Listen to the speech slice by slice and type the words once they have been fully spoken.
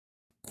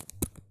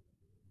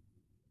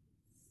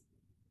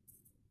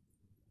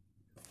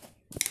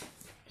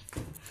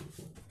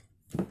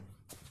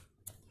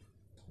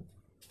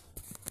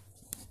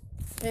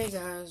Hey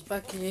guys,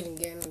 back here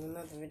again with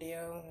another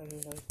video,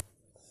 and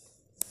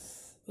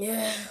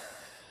yeah,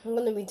 I'm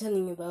gonna be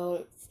telling you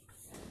about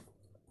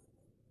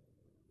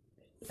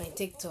my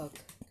TikTok.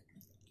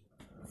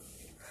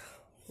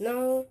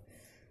 No,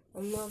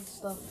 I'm not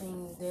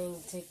stopping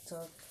doing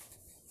TikTok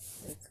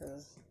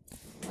because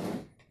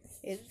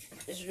it's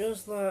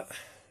just not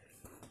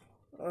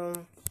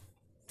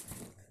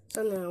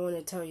something I want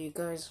to tell you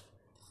guys.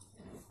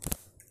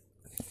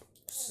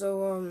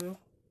 So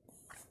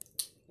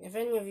if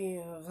any of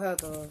you have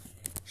heard of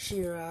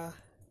She-Ra,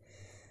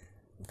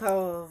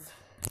 Power of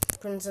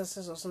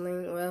Princesses or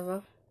something,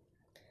 whatever.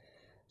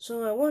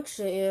 So I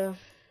watched it here,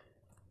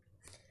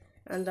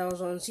 and I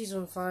was on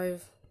season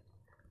 5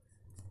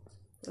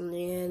 in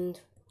the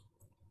end,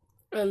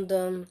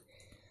 and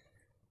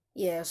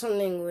yeah,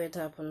 something weird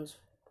happened.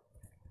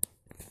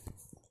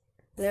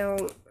 Now,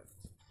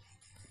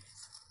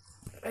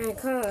 I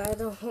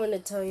don't want to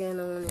tell you and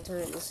I want to tell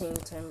you at the same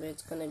time, but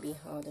it's gonna be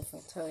hard if I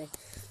tell you.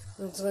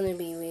 It's gonna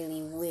be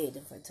really weird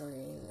if I tell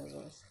you as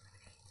well.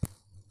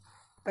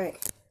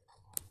 Alright.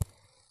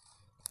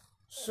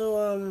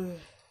 So,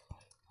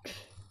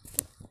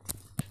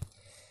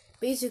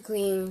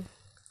 basically,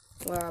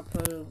 what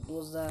happened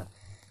was that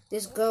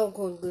this girl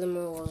called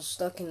Glimmer was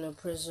stuck in a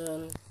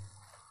prison.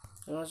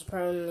 And was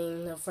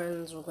apparently her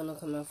friends were gonna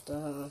come after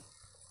her.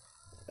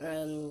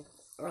 And,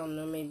 I don't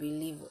know, maybe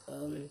leave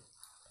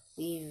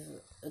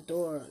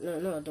Adora. No,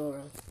 not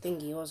Adora.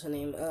 Thingy, what's her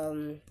name?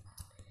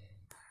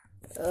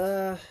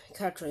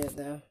 Catra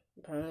there.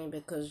 Apparently,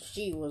 because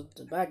she was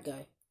the bad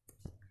guy.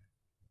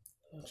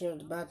 She was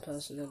the bad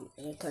person,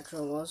 and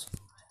Catra was.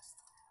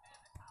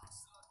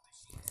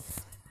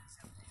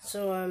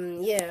 So,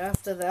 yeah,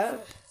 after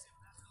that,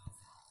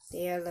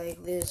 they had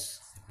like this.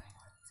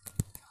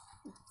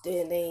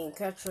 They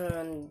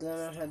Catra and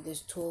Glimmer had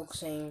this talk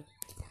saying,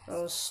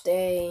 "I'll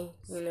stay,"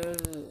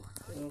 having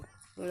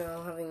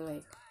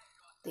like.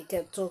 They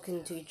kept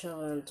talking to each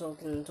other and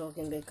talking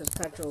because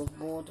Catra was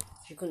bored.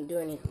 She couldn't do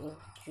anything.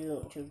 She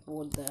was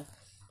bored there.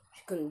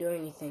 She couldn't do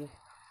anything.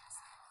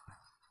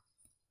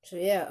 So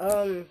yeah,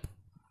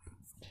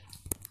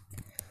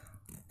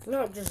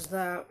 not just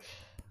that.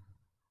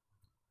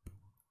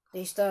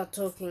 They start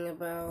talking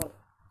about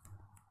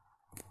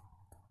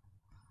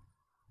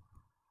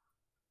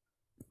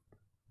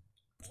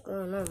what's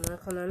going on, man.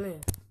 Can't I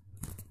move?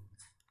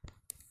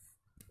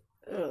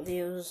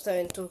 They were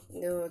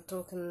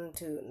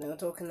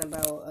talking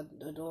about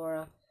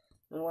Adora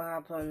and what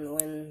happened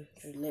when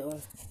she was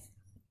little.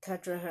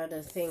 Catra had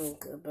to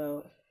think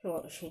about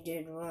what she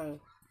did wrong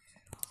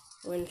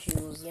when she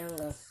was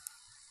younger.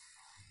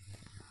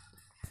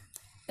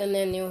 And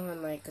then they all had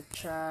like a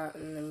chat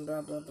and then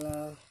blah blah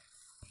blah.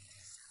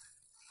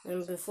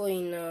 And before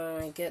you know,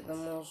 I get the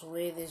most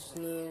weirdest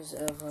news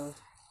ever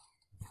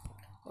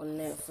on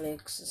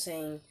Netflix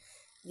saying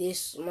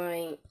this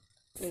might,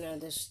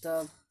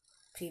 disturb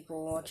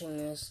people watching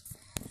this.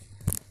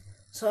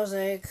 So I was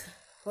like,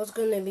 what's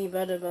gonna be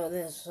bad about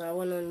this? So I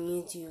went on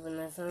YouTube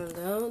and I found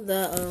out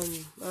that,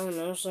 I don't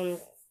know, some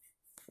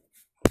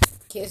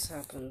kiss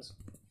happens,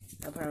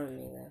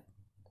 apparently there.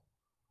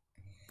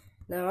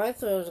 Now I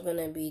thought it was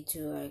gonna be to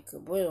like a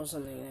boy or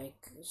something,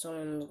 like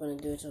someone was gonna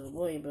do it to a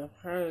boy, but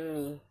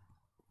apparently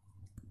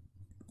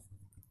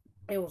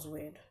it was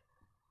weird.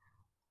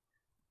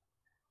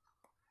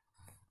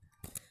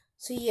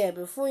 So yeah,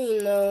 before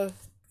you know,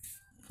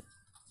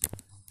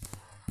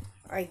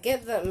 I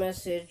get that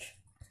message.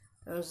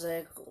 I was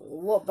like,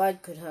 what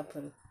bad could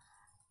happen?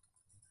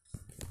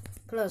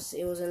 Plus,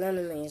 it was an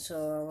anime,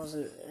 so I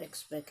wasn't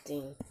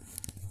expecting.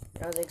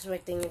 I was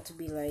expecting it to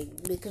be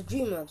like, because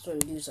DreamWorks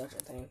wouldn't do such a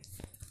thing.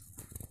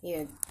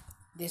 Yeah,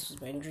 this was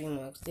by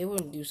DreamWorks. They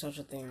wouldn't do such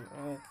a thing.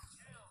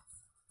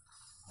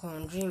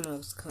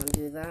 DreamWorks can't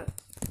do that.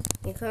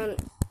 You can't,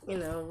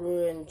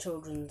 ruin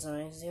children's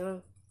eyes. They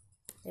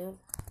don't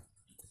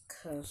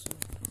curse them.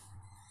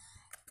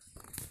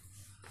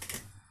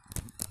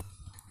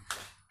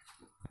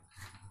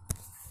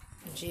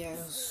 Yeah, it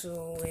was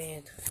so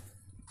weird.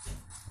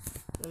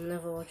 I'm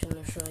never watching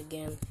the show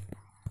again.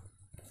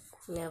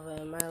 Never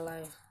in my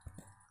life.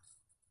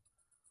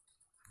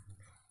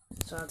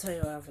 So I'll tell you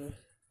what happened.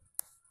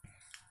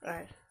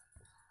 Alright.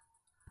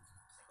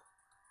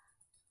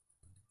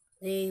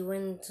 They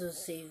went to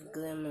save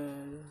Glimmer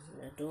and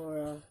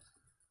Adora.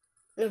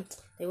 No,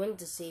 they went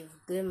to save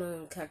Glimmer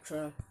and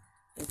Catra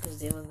because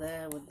they were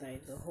there with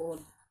like the whole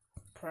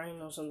Prime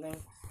or something.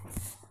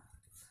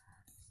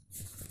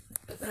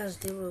 As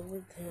they were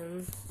with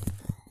him,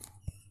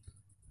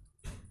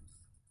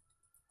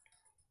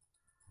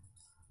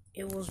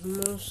 it was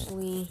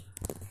mostly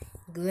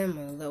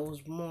Glimmer that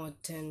was more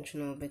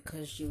intentional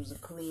because she was a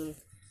queen.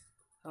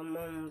 Her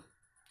mom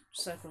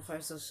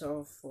sacrificed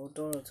herself for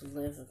Dora to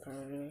live,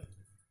 apparently,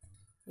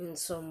 in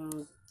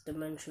some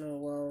dimensional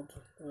world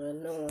where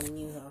no one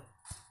knew her.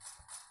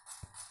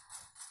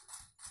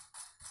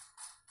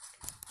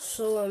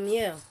 So,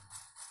 yeah.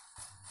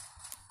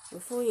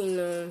 Before you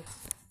know,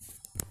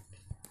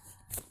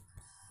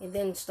 it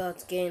then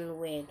starts getting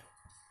weird.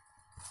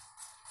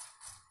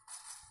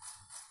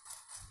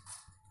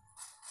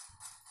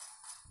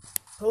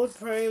 Lord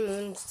Prime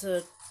wants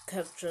to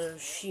capture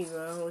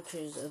She-Ra, which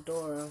is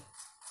Adora.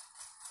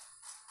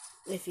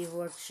 If you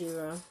watch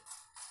She-Ra.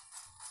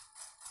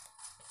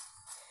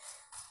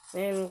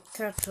 Then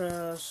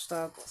Catra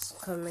starts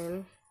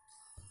coming.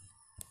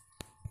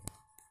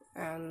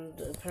 And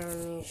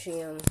apparently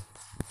she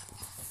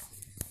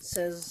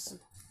says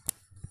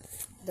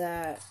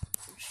that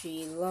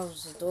she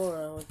loves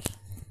Adora,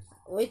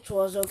 which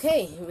was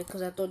okay,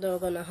 because I thought they were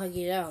gonna hug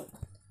it out.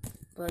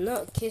 But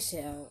not kiss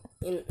it out.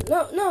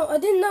 No, I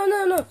didn't.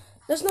 No.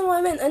 That's not what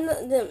I meant.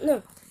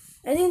 No,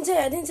 I didn't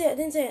say it.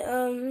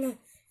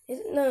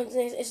 No,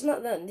 it's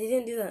not that. They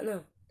didn't do that.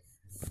 No.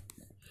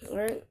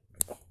 Right?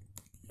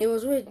 It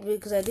was weird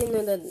because I didn't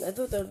know that. I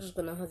thought they were just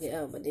gonna hug it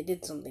out, but they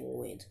did something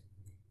weird.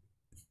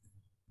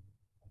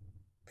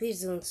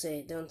 Please don't say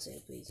it. Don't say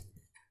it, please.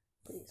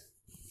 Please.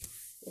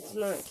 It's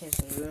not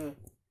kissing. No.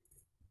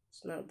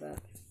 It's not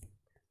that.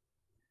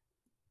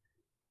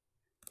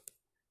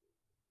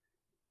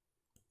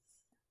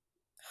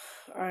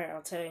 Alright,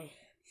 I'll tell you.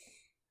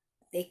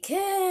 They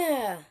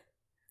care.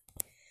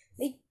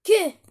 They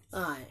care.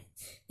 Alright.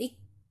 They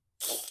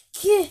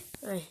care.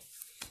 Alright.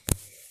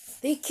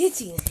 They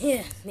kittied.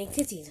 Yeah, they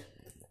kittied.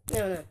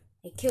 No.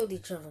 They killed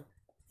each other.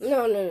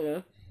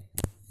 No.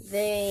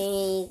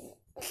 They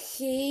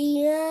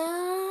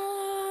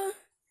care.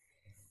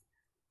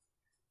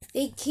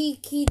 They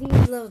kid me,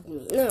 loved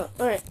me. No,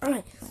 alright.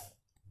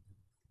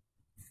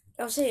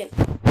 I'll say it.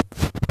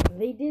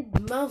 They did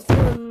mouth to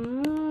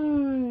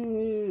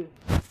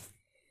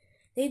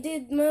They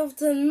did mouth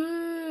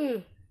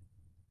to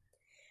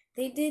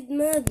They did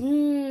mouth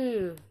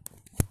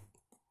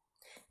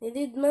They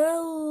did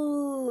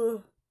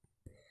mouth.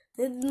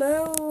 Did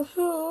mouth.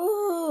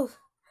 Oh,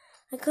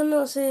 I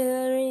cannot say it.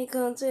 I really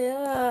can't say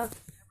it.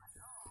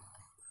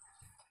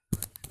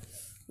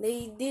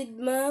 They did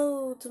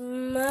mouth.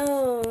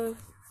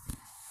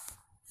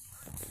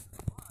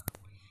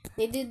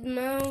 They did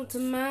mouth.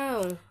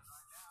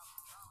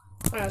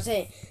 I'll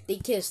say it. They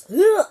kissed.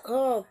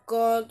 Oh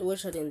God,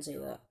 wish I didn't say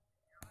that.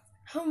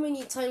 How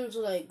many times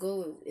will I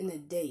go in a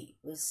day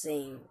with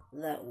saying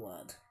that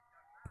word?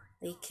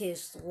 They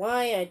kissed.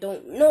 Why? I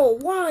don't know.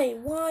 Why?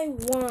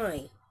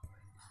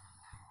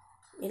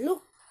 It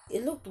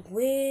looked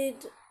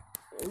weird.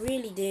 It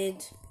really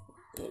did.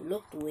 It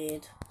looked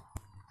weird.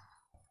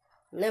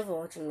 Never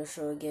watching the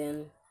show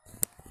again.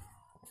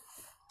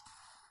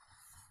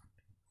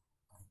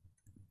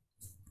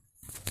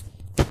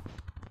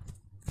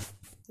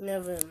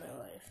 Never in my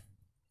life.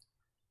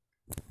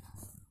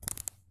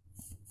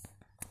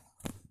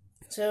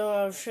 So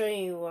I'll show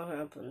you what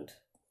happened.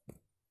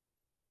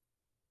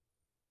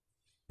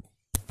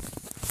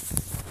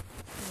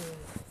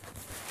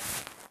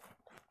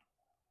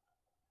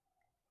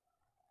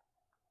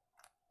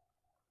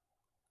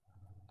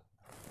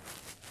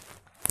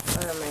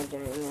 Why am I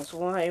doing this?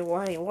 Why?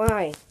 What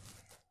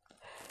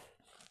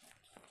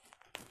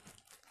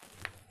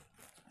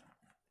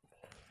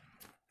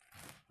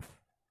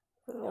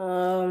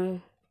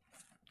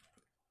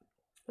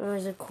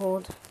is it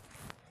called?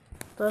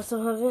 Do I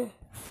still have it?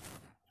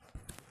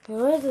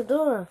 Where's the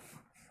door?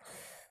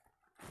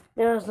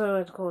 Yeah, that's not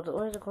what it's called.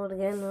 What is it called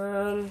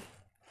again?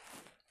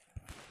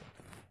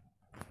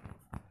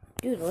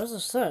 Dude, where's the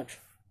search?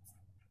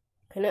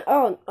 Can I?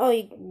 Oh,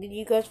 did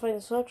you guys find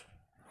the search?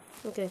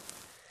 Okay.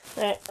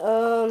 Alright,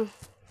 Alright.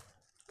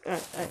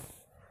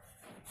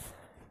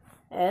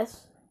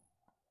 S.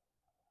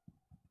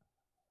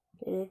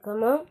 Did it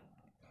come up?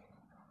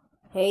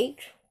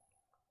 H.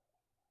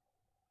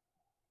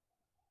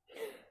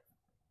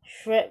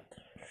 Shrek,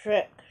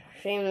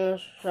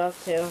 Shameless,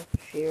 Shocktail,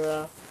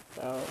 She-Ra,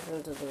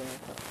 into the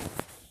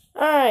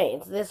Alright,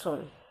 it's this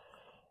one.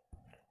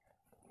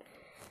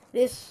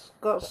 This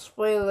got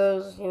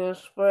spoilers,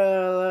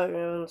 spoiler alert, you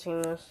haven't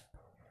seen this.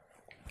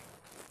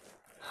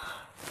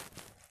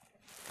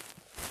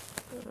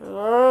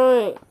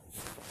 Alright.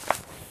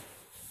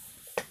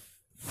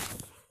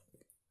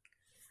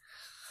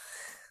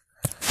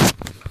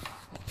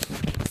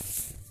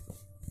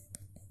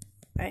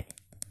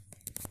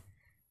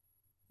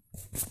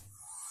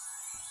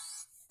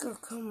 Oh,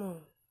 come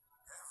on.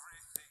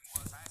 Everything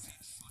was as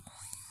it should be,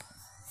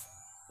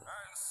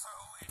 and so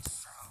it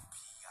shall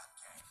be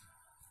again.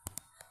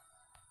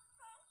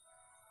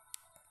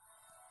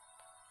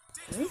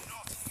 Did you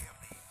not hear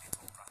me,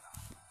 little brother?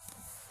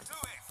 Do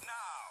it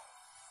now!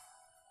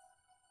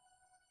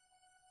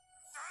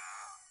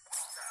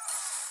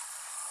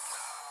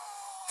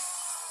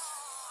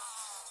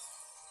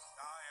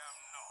 I am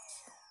not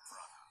your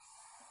brother.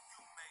 You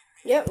made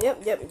me. Yep.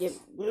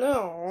 No. I am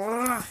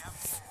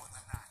more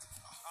than that.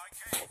 I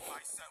gave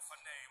myself a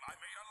name. I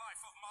made a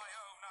life of my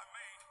own. I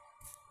made.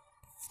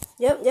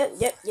 Yep.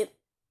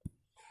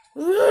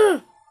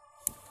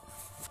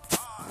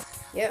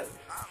 Yep.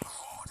 I'm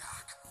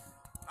Hordak,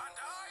 and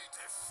I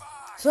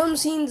defy. Some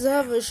scenes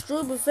have a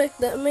strobe effect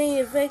that may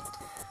affect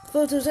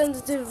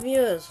photosensitive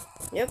viewers.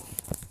 Yep. You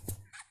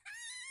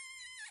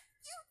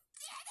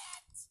did it!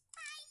 I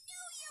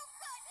knew you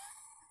could.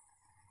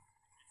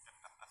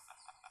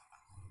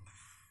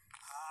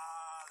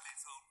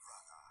 Little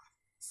brother,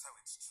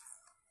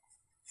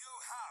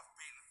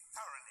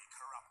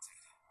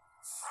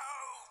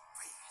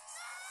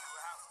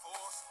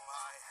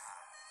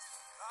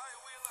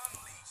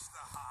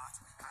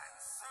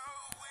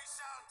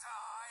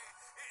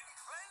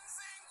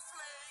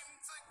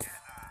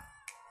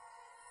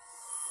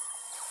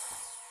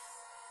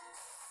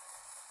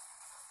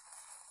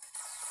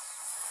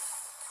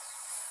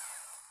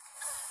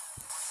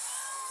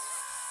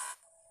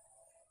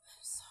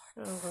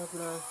 Oh god,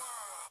 no.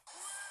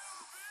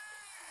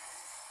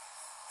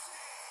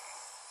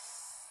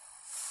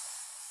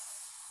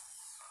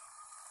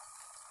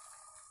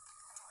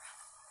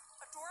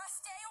 Adora,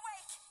 stay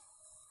awake!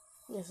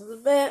 This is a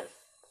bit.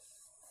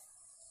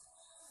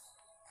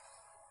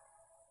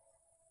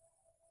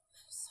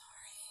 I'm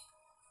sorry.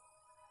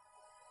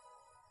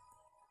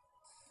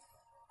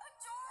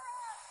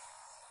 Adora!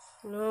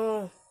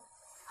 No.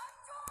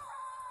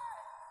 Adora!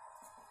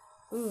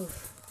 Oof.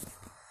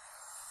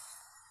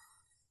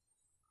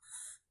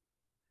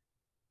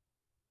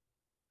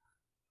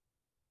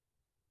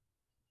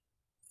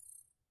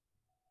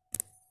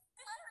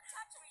 Let her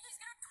touch me. She's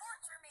gonna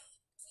torture me.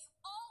 Do you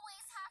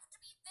always have to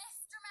be this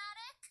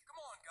dramatic? Come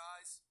on,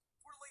 guys.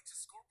 If we're late to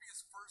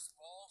Scorpia's first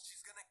ball,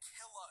 she's gonna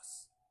kill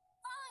us.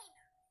 Fine.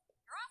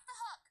 You're off the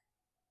hook.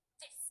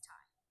 This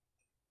time.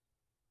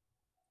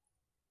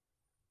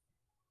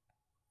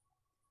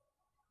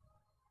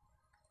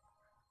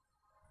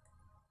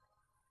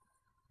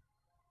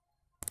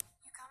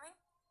 You coming?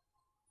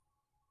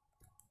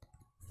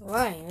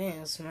 Why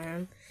this,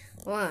 man?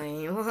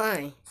 Why?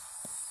 Why?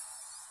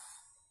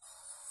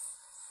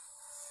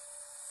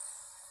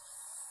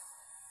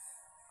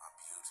 A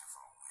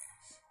beautiful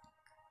wish.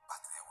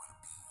 But there will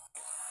be.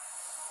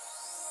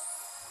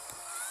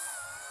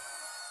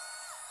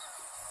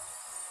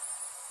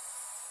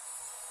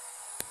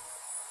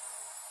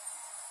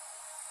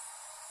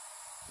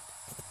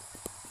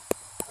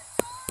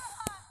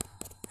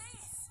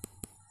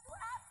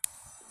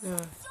 No.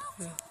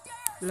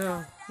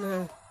 No.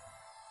 No.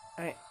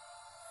 Alright.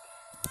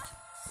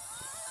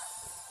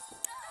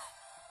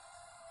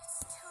 It's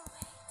too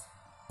late.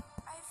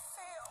 I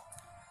failed.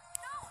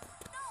 No,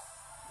 no.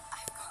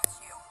 I've got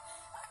you.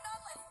 I'm not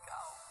letting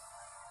go.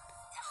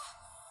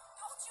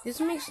 Don't you This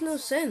get makes it? no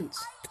sense.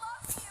 I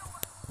love you.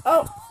 Oh!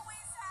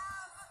 Always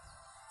have.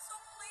 So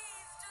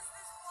please, just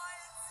this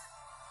once.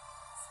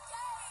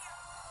 Stay.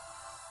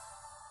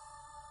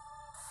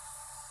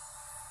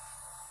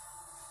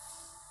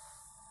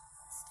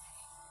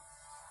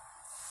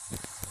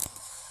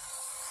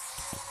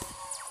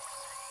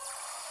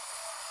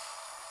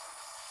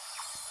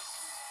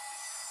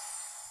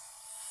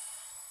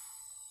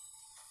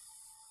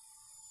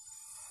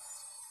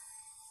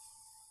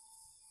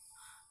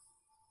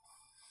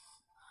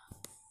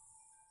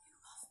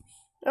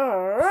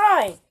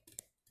 Alright!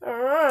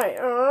 Alright,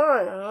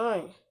 alright,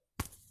 alright.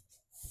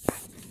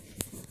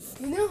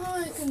 You know how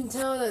I can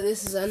tell that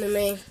this is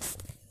anime?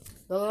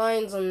 The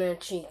lines on their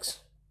cheeks,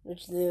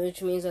 which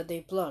means that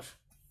they blush.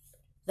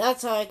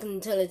 That's how I can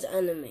tell it's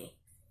anime.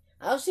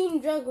 I've seen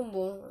Dragon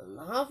Ball, and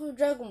half of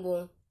Dragon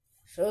Ball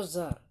shows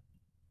that.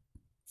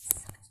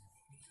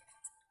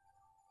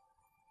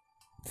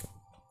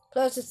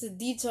 Plus, it's the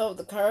detail of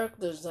the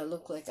characters that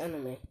look like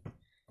anime.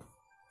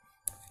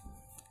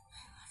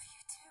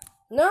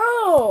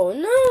 No,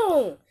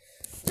 no!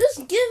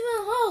 Just give a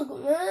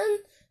hug, man!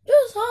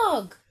 Just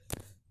hug!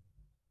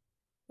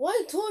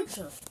 Why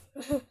torture?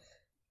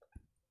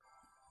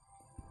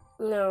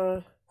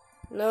 No,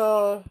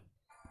 no,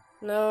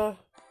 no,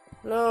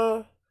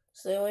 no.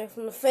 Stay away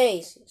from the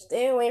face.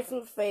 Stay away from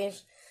the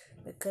face.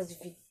 Because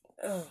if you...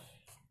 Oh.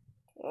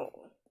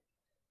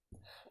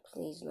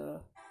 Please,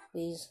 no.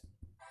 Please.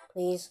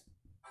 Please.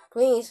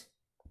 Please.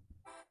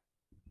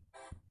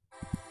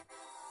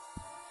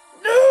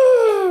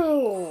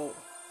 No!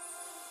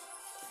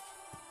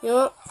 You know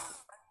what?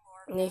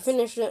 They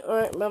finished it.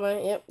 Alright,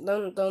 bye-bye. Yep,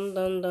 done.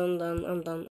 I'm done.